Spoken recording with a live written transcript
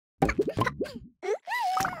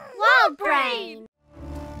WildBrain!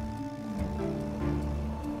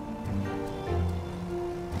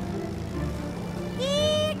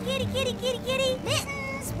 Here, kitty, kitty, kitty, kitty.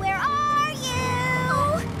 Mittens, where are you?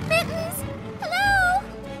 Oh, Mittens! Hello!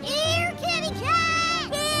 Here, kitty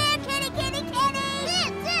cat! Here, kitty, kitty, kitty!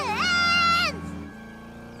 Mittens!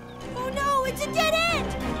 Oh no, it's a dead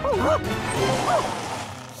end!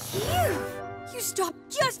 Phew! You stopped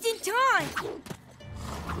just in time!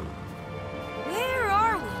 Where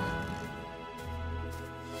are we?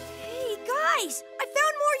 Hey, guys! I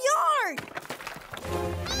found more yarn!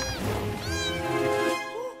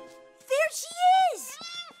 There she is!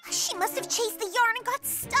 She must have chased the yarn and got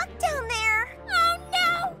stuck down there. Oh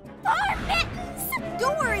no! Poor Mittens!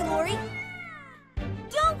 Don't worry, Lori.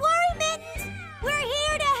 Don't worry, Mittens. We're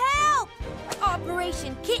here to help.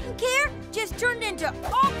 Operation Kitten Care just turned into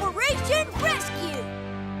Operation Rescue!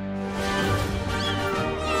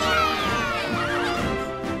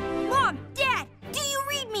 Mom, Dad, do you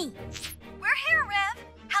read me? We're here, Rev.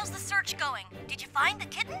 How's the search going? Did you find the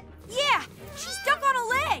kitten? Yeah, she's stuck on a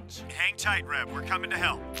ledge. Hang tight, Rev. We're coming to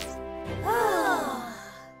help. Uh-oh.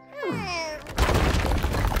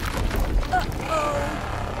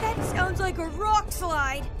 That sounds like a rock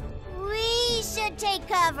slide. We should take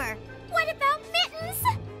cover. What about Mittens?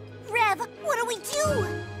 Rev, what do we do?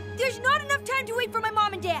 There's not enough time to wait for my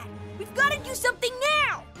mom and dad. We've got to do something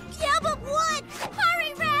now. Yeah, but what?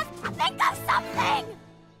 Hurry, Rev! Think of something!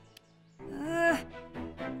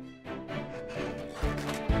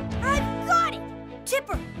 I've got it!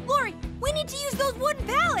 Tipper, Lori, we need to use those wooden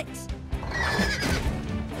pallets.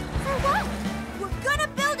 For what? We're gonna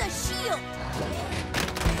build a shield.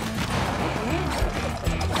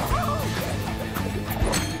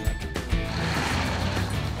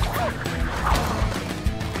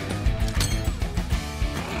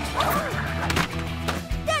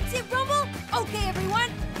 That's it, Rumble. Okay, everyone,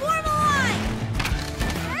 form a line.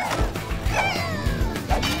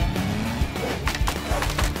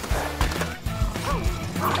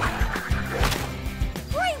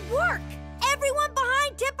 Great work! Everyone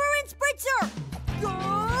behind Tipper and Spritzer! Go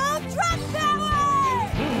truck power!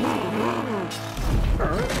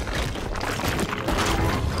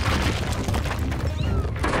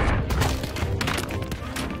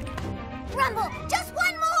 Rumble, just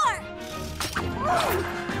one more.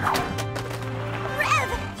 Rev,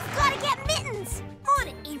 you've got to get Mittens. On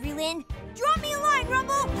it, Avery Lynn. Draw me a line,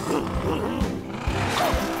 Rumble!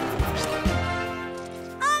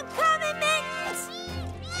 I'm coming, Mittens!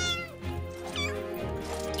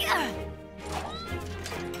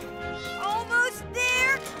 Almost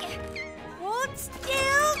there. Hold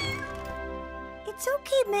still. It's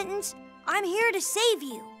okay, Mittens. I'm here to save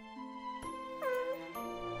you.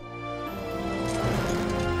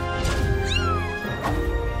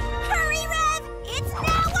 Hurry, Rev! It's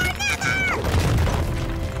now or never!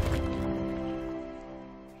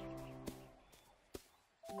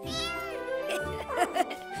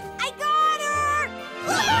 I got her!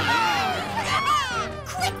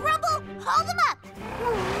 Quick, Rumble! Hold them up!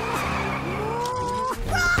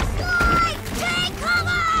 Rock slide! Take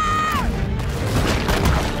cover!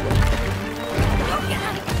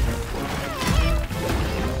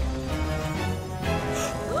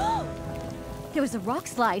 There was a rock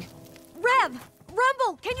slide. Rev!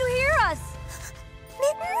 Rumble! Can you hear us?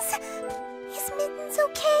 Mittens? Is Mittens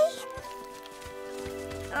okay?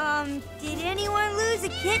 Did anyone lose a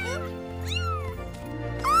kitten?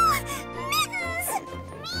 Mittens!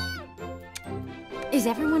 Is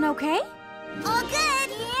everyone okay? All good?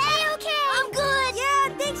 Yeah, okay. I'm good. Yeah,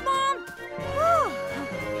 thanks, Mom. Whew.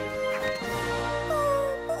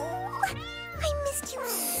 Oh, I missed you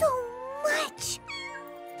so much.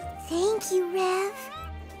 Thank you, Rev.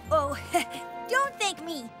 Oh, don't thank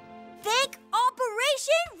me. Thank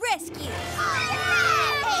Operation Rescue.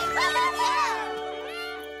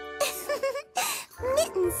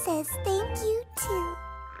 Mitten says thank you, too.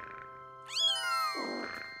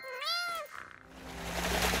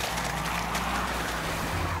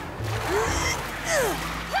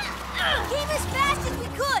 Came as fast as we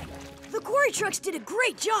could. The quarry trucks did a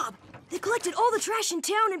great job. They collected all the trash in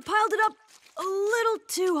town and piled it up a little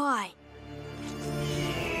too high.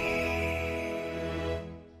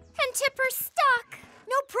 And Tipper's stuck.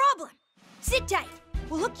 No problem. Sit tight.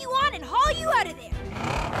 We'll hook you on and haul you out of there.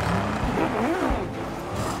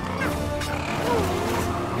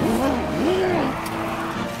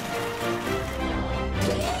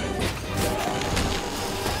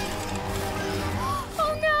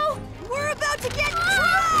 Oh no! We're about to get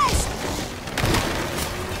crushed!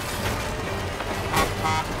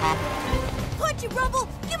 Punch it, Rumble!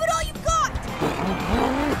 Give it all you've got!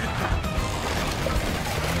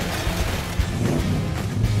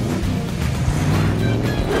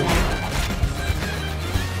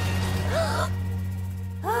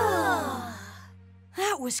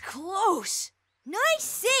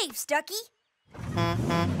 Stucky? Oh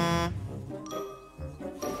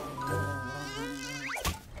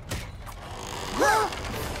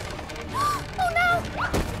no!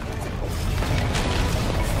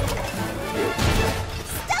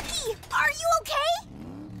 Stucky, are you okay?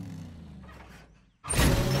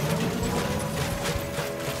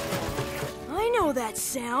 I know that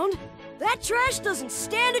sound. That trash doesn't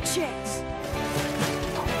stand a chance.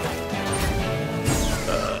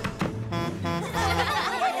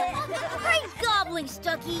 Great gobbling,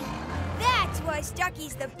 Stucky. That's why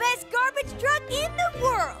Stucky's the best garbage truck in the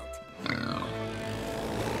world.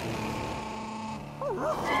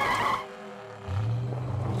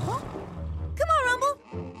 Come on, Rumble.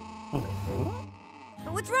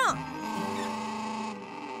 What's wrong?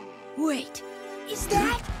 Wait, is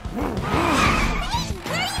that? Hey,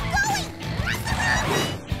 where are you going?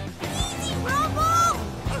 Easy, Rumble!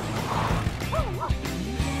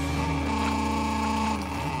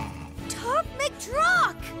 Tough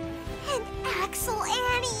McTruck! And Axel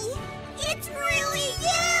Annie, it's really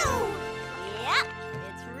you! Yep,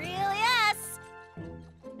 it's really us.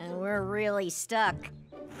 And we're really stuck.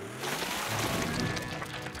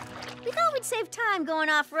 We thought we'd save time going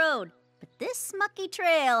off-road, but this mucky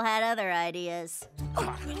trail had other ideas.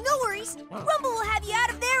 Oh, no worries. Rumble will have you out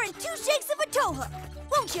of there in 2 shakes of a tow hook.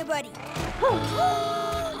 Won't you, buddy?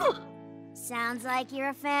 Sounds like you're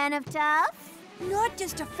a fan of Tough. Not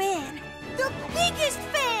just a fan, the biggest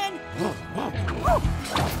fan!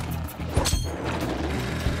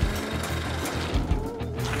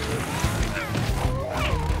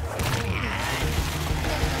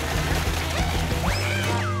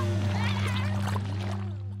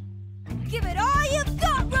 Give it all you've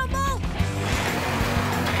got, Rumble!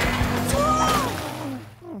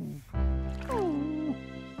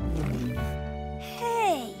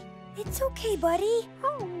 Hey, it's okay, buddy.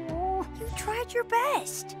 You tried your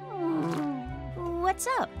best. What's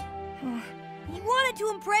up? He wanted to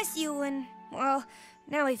impress you and, well,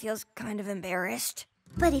 now he feels kind of embarrassed.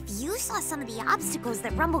 But if you saw some of the obstacles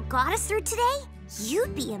that Rumble got us through today,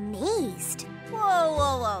 you'd be amazed. Whoa,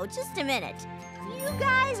 whoa, whoa, just a minute. You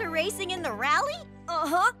guys are racing in the rally?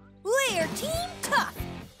 Uh-huh. We're Team Tough.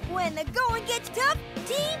 When the going gets tough,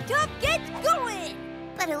 Team Tough gets going.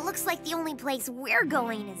 But it looks like the only place we're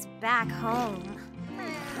going is back home.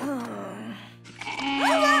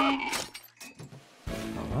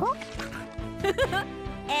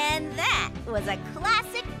 And that was a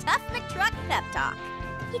classic Tough McTruck pep talk.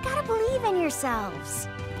 You gotta believe in yourselves.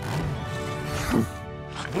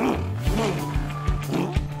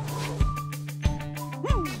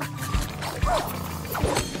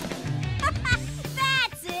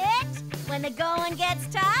 That's it! When the going gets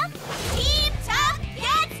tough, Team Tough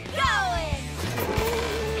gets going!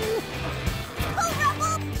 Pull,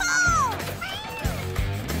 Rumble, pull!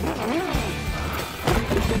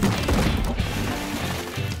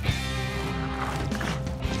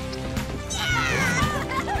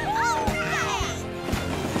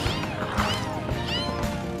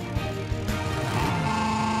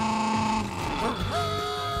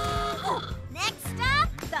 Next up,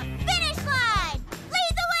 the finish line.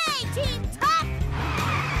 Lead the way, Team Tough.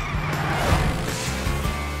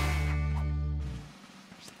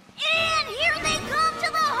 And here they come to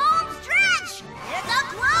the home stretch. It's a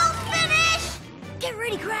close finish. Get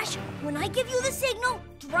ready, Crash. When I give you the signal,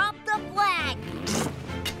 drop the flag.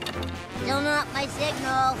 Still not my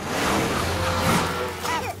signal.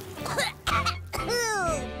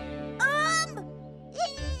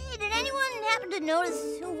 Did anyone happen to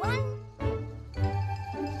notice who won?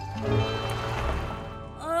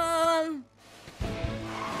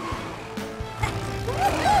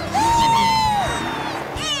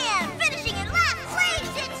 And finishing in last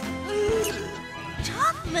place, it's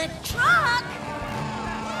Tough McTruck.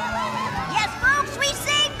 Yes, folks, we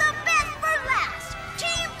saved the best for last.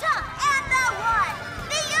 Team Tough and the one,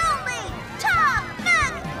 the only Tough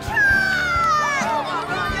McTruck.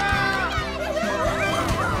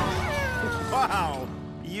 Wow!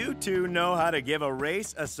 You two know how to give a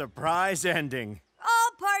race a surprise ending.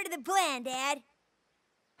 All part of the plan, Dad.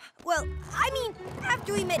 Well, I mean,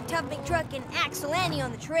 after we met Tough McTruck and Axel Annie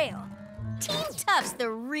on the trail. Team Tough's the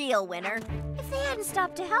real winner. If they hadn't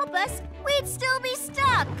stopped to help us, we'd still be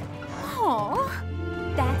stuck. Aw,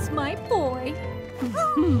 that's my boy.